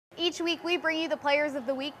Each week we bring you the Players of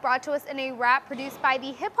the Week, brought to us in a wrap produced by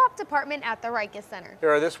the Hip Hop Department at the Rykus Center. Here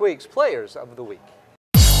are this week's Players of the Week.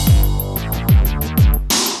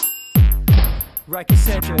 Rykus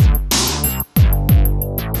Center.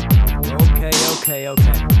 Okay.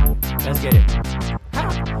 Let's get it.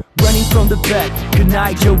 Running from the back, good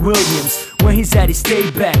night, Joe Williams. When he's at it, stay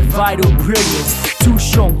back, vital brilliance. Too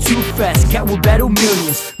strong, too fast, cat will battle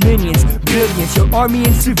millions. Minions, billions, your army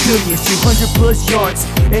and civilians. 200+ yards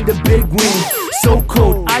and the big win. So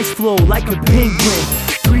cold, ice flow like a penguin.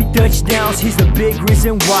 3 touchdowns, he's the big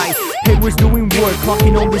reason why. Hayward's doing work,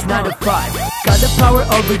 clocking on this 9 to 5. Got the power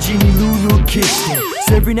of a Jimmy Lulu Kingston.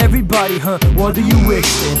 Serving everybody, what do you wish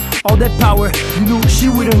then? All that power, you knew she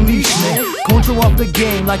would unleash, man. Control of the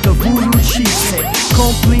game like a voodoo chieftain.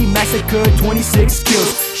 Complete massacre, 26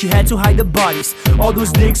 skills. She had to hide the bodies, all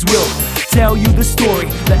those niggas will tell you the story,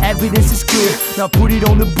 the evidence is clear. Now put it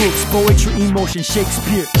on the books, poetry, emotion,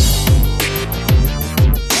 Shakespeare.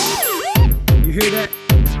 You hear that?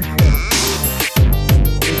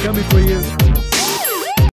 They're coming for you.